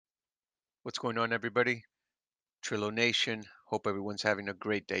What's going on, everybody? Trillo Nation. Hope everyone's having a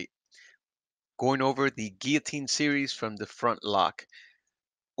great day. Going over the guillotine series from the front lock.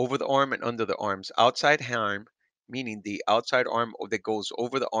 Over the arm and under the arms. Outside arm, meaning the outside arm that goes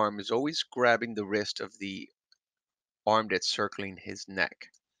over the arm, is always grabbing the wrist of the arm that's circling his neck.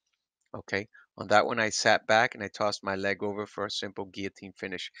 Okay. On that one, I sat back and I tossed my leg over for a simple guillotine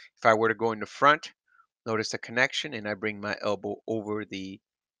finish. If I were to go in the front, notice the connection, and I bring my elbow over the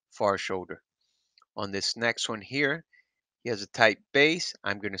far shoulder. On this next one here, he has a tight base.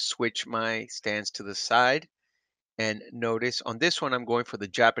 I'm going to switch my stance to the side. And notice on this one, I'm going for the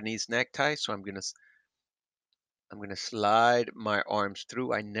Japanese necktie. So I'm going to slide my arms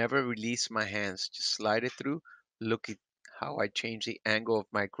through. I never release my hands. Just slide it through. Look at how I change the angle of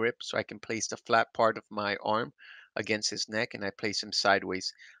my grip so I can place the flat part of my arm against his neck, and I place him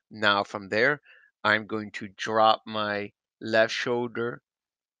sideways. Now from there, I'm going to drop my left shoulder,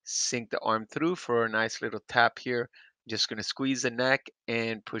 sink the arm through for a nice little tap here. Just going to squeeze the neck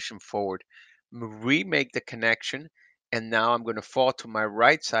and push him forward. Remake the connection. And now I'm going to fall to my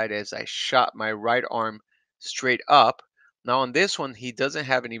right side as I shot my right arm straight up. Now on this one, he doesn't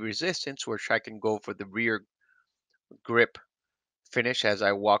have any resistance, which I can go for the rear grip finish. As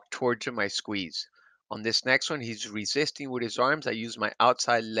I walk towards him, I squeeze. On this next one, he's resisting with his arms. I use my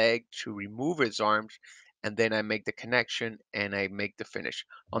outside leg to remove his arms, and then I make the connection and I make the finish.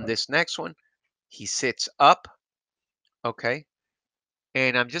 On this next one, he sits up, okay?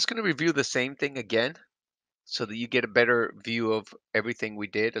 And I'm just going to review the same thing again so that you get a better view of everything we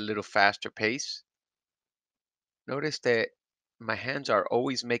did, a little faster pace. Notice that my hands are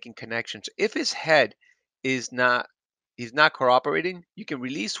always making connections. If his head is not, he's not cooperating, you can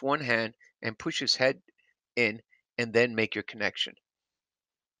release one hand and push his head in and then make your connection.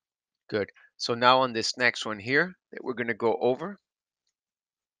 Good. So now on this next one here that we're going to go over,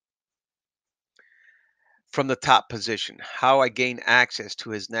 from the top position, how I gain access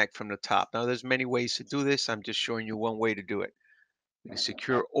to his neck from the top. Now there's many ways to do this. I'm just showing you one way to do it. I'm going to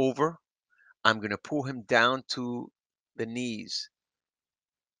secure over. I'm going to pull him down to the knees.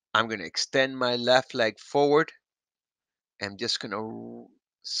 I'm going to extend my left leg forward. I'm just going to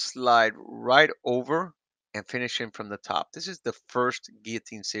slide right over and finish him from the top. This is the first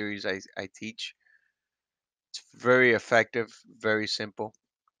guillotine series I teach. It's very effective, very simple.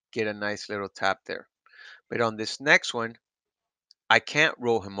 Get a nice little tap there. But on this next one, I can't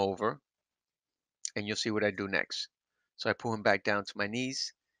roll him over, and you'll see what I do next. So I pull him back down to my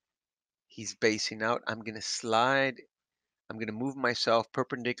knees. He's basing out. I'm going to slide. I'm going to move myself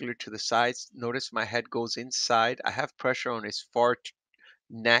perpendicular to the sides. Notice my head goes inside. I have pressure on his far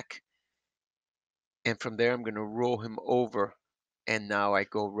neck. And from there, I'm going to roll him over. And now I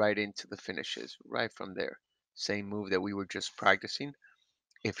go right into the finishes, right from there. Same move that we were just practicing.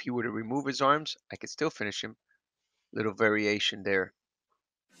 If he were to remove his arms, I could still finish him. Little variation there.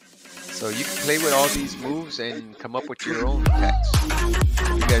 So you can play with all these moves and come up with your own attacks.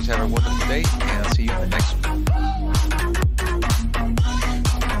 You guys have a wonderful day, and I'll see you in the next one.